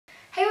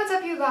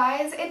you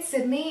guys, it's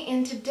Sydney,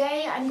 and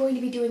today I'm going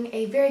to be doing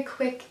a very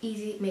quick,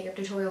 easy makeup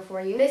tutorial for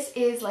you. This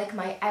is like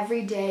my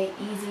everyday,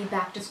 easy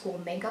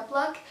back-to-school makeup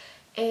look.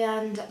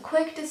 And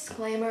quick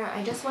disclaimer,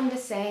 I just wanted to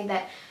say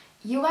that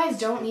you guys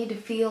don't need to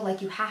feel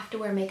like you have to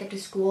wear makeup to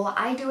school.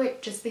 I do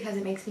it just because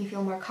it makes me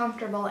feel more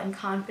comfortable and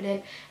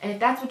confident, and if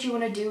that's what you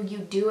want to do, you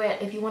do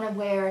it. If you want to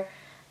wear,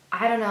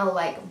 I don't know,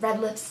 like red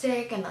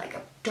lipstick and like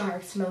a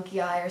dark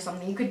smoky eye or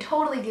something, you could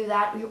totally do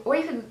that, or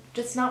you could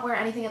just not wear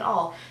anything at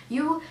all.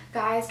 You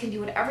guys can do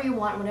whatever you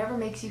want, whatever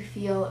makes you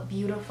feel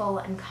beautiful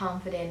and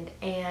confident,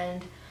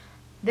 and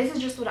this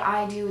is just what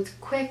I do. It's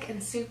quick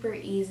and super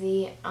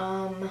easy.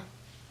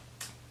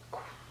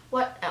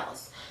 What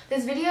else?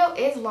 This video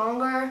is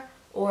longer,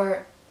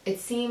 or it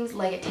seems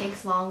like it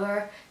takes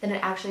longer than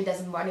it actually does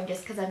in the morning,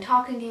 just because I'm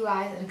talking to you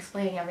guys and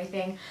explaining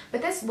everything.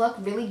 But this look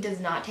really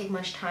does not take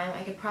much time.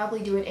 I could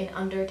probably do it in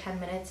under 10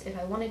 minutes if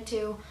I wanted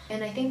to.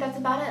 And I think that's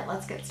about it.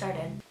 Let's get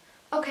started.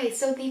 Okay,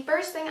 so the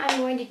first thing I'm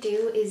going to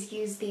do is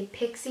use the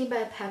Pixie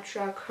by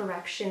Petra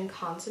Correction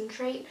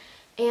Concentrate.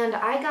 And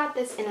I got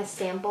this in a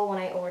sample when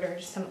I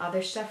ordered some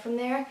other stuff from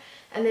there.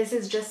 And this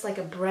is just like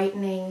a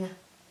brightening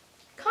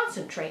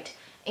concentrate.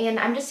 And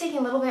I'm just taking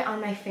a little bit on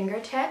my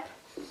fingertip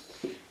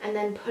and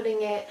then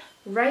putting it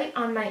right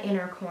on my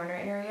inner corner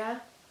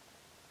area,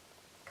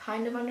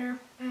 kind of under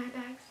my eye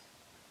bags,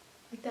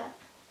 like that.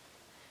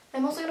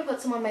 I'm also going to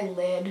put some on my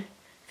lid.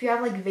 If you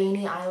have like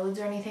veiny eyelids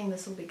or anything,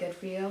 this will be good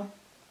for you.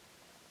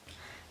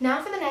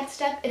 Now for the next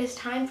step, it is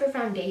time for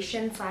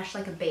foundation slash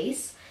like a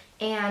base,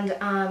 and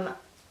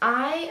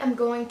I am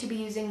going to be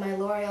using my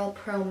L'Oreal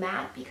Pro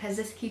Matte because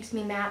this keeps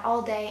me matte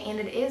all day, and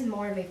it is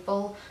more of a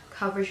full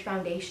coverage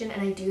foundation,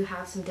 and I do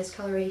have some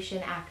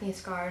discoloration, acne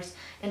scars,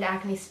 and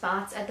acne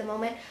spots at the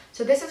moment,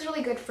 so this is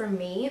really good for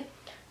me.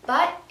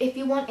 But if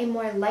you want a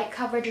more light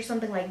coverage or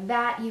something like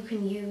that, you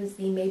can use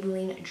the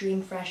Maybelline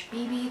Dream Fresh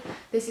BB.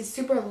 This is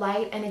super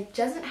light and it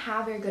doesn't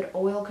have very good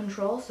oil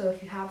control, so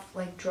if you have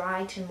like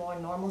dry to more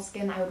normal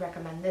skin, I would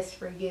recommend this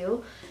for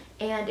you.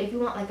 And if you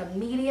want like a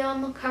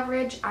medium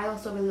coverage, I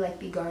also really like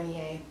the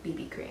Garnier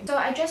BB cream. So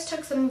I just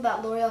took some of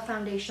that L'Oreal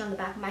foundation on the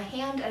back of my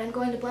hand, and I'm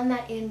going to blend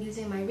that in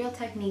using my Real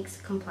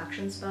Techniques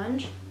complexion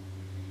sponge.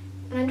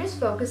 And I'm just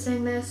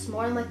focusing this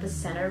more on like the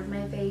center of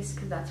my face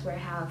because that's where I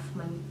have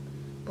my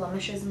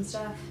blemishes and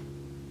stuff.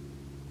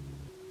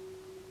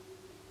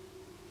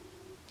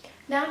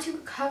 Now to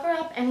cover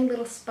up any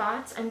little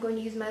spots, I'm going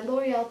to use my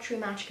L'Oreal True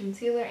Match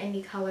Concealer in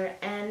the color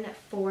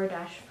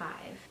N4-5.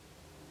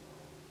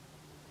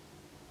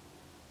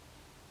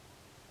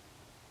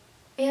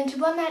 And to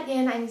blend that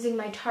in, I'm using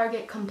my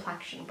Target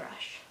complexion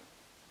brush.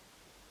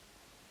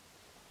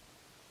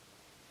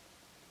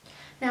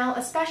 Now,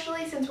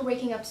 especially since we're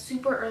waking up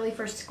super early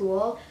for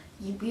school,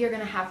 we are going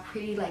to have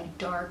pretty like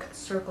dark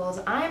circles.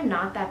 I'm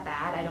not that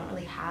bad. I don't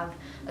really have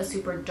a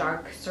super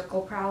dark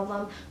circle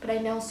problem, but I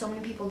know so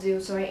many people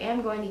do, so I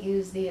am going to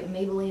use the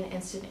Maybelline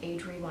Instant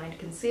Age Rewind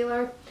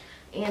Concealer.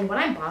 And when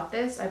I bought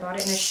this, I bought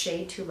it in a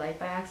shade too light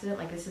by accident.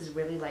 Like, this is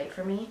really light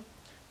for me,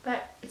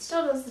 but it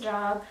still does the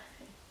job.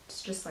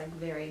 It's just like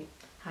very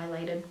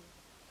highlighted.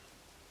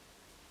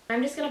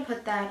 I'm just going to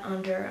put that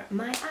under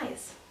my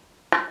eyes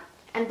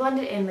and blend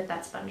it in with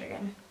that sponge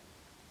again.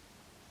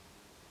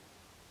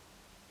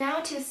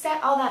 Now to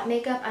set all that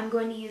makeup, I'm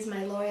going to use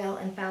my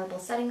L'Oreal Infallible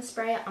Setting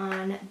Spray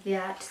on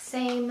that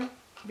same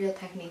Real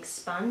Techniques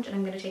sponge, and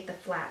I'm going to take the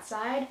flat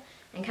side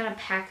and kind of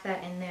pack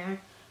that in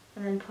there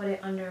and then put it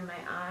under my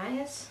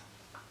eyes.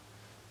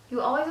 You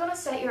always want to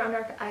set your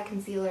under eye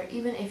concealer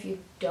even if you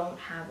don't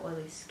have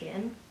oily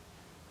skin.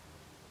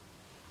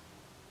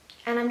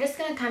 And I'm just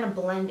going to kind of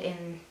blend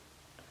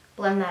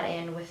that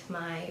in with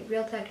my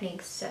Real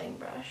Techniques setting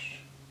brush.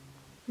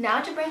 Now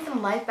to bring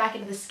some life back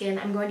into the skin,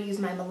 I'm going to use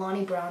my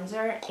Milani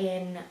bronzer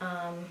in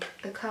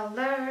the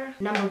color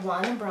number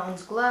 1,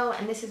 Bronze Glow,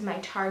 and this is my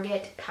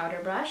Target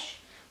powder brush.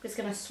 I'm just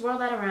going to swirl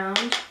that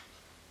around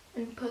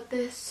and put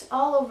this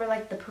all over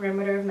like the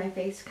perimeter of my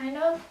face kind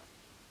of.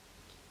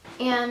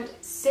 And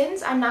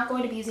since I'm not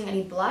going to be using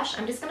any blush,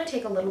 I'm just going to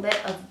take a little bit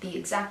of the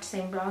exact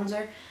same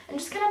bronzer and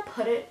just kind of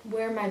put it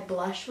where my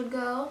blush would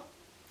go,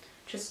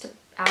 just to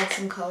add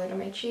some color to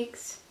my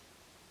cheeks.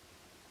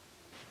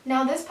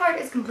 Now this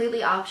part is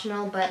completely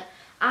optional, but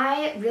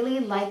I really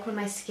like when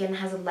my skin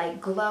has a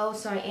light glow,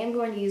 so I am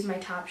going to use my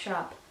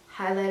Topshop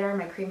highlighter,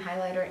 my cream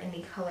highlighter in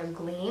the color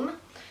Gleam.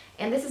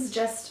 And this is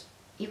just,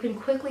 you can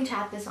quickly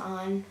tap this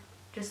on,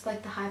 just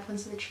like the high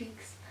points of the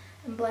cheeks,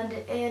 and blend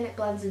it in. It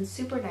blends in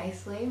super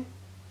nicely.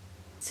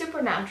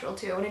 Super natural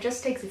too, and it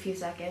just takes a few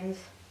seconds.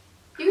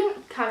 You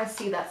can kind of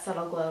see that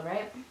subtle glow,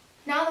 right?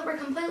 Now that we're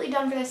completely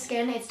done for the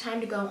skin, it's time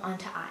to go on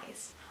to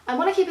eyes. I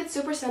want to keep it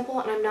super simple,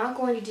 and I'm not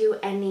going to do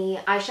any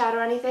eyeshadow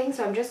or anything,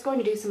 so I'm just going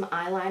to do some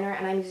eyeliner,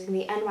 and I'm using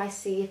the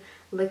NYC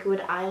liquid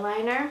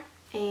eyeliner.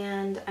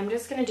 And I'm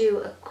just going to do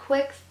a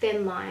quick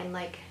thin line,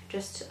 like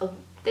just a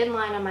thin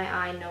line on my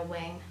eye, no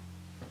wing.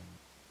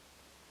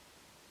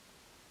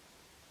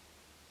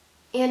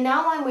 And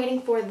now while I'm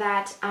waiting for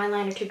that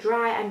eyeliner to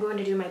dry, I'm going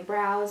to do my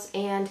brows.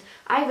 And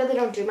I really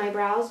don't do my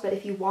brows, but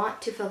if you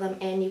want to fill them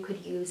in, you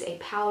could use a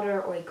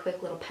powder or a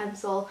quick little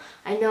pencil.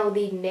 I know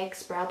the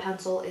NYX brow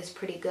pencil is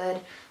pretty good.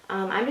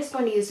 I'm just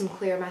going to use some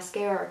clear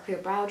mascara or clear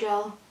brow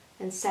gel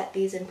and set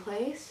these in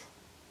place.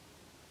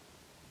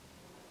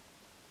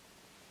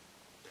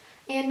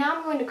 And now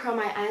I'm going to curl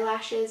my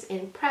eyelashes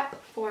and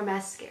prep for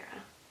mascara.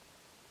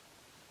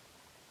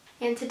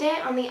 And today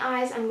on the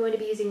eyes, I'm going to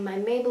be using my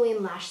Maybelline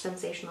Lash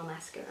Sensational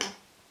Mascara.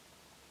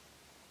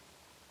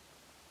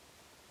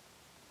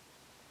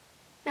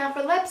 Now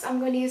for lips, I'm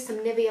going to use some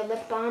Nivea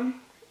lip balm,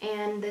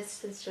 and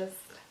this is just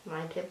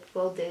my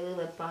typical daily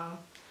lip balm.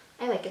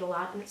 I like it a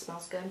lot and it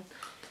smells good.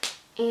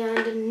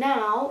 And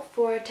now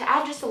to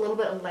add just a little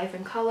bit of life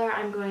and color,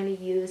 I'm going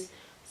to use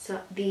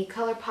the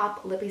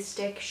ColourPop Lippie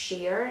Stick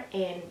Sheer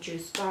in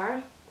Juice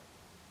Bar.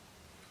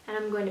 And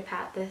I'm going to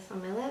pat this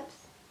on my lips.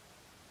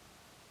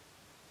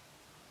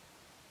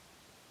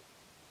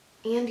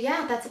 And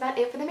yeah, that's about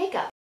it for the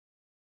makeup.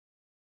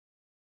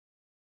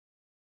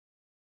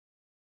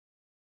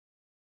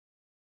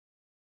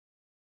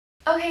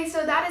 Okay,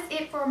 so that is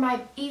it for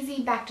my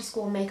easy back to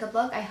school makeup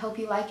look. I hope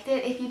you liked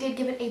it. If you did,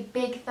 give it a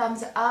big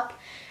thumbs up.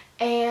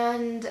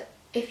 And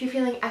if you're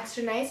feeling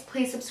extra nice,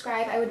 please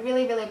subscribe. I would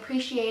really, really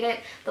appreciate it.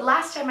 The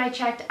last time I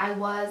checked, I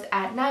was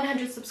at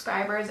 900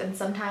 subscribers, and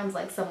sometimes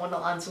like someone will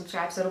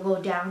unsubscribe, so it'll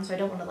go down. So I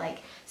don't want to like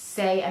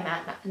say I'm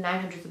at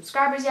 900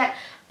 subscribers yet.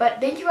 But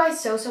thank you guys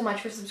so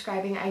much for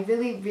subscribing. I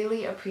really,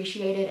 really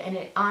appreciate it, and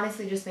it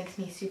honestly just makes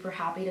me super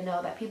happy to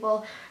know that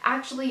people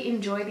actually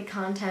enjoy the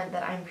content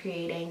that I'm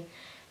creating.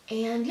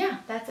 And yeah,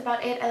 that's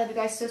about it. I love you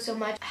guys so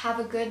much. Have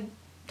a good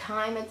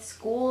time at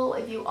school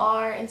if you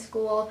are in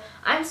school.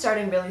 I'm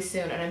starting really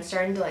soon and I'm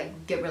starting to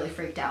like get really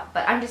freaked out,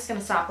 but I'm just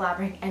gonna stop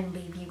blabbering and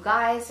leave you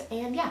guys,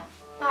 and yeah,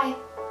 bye.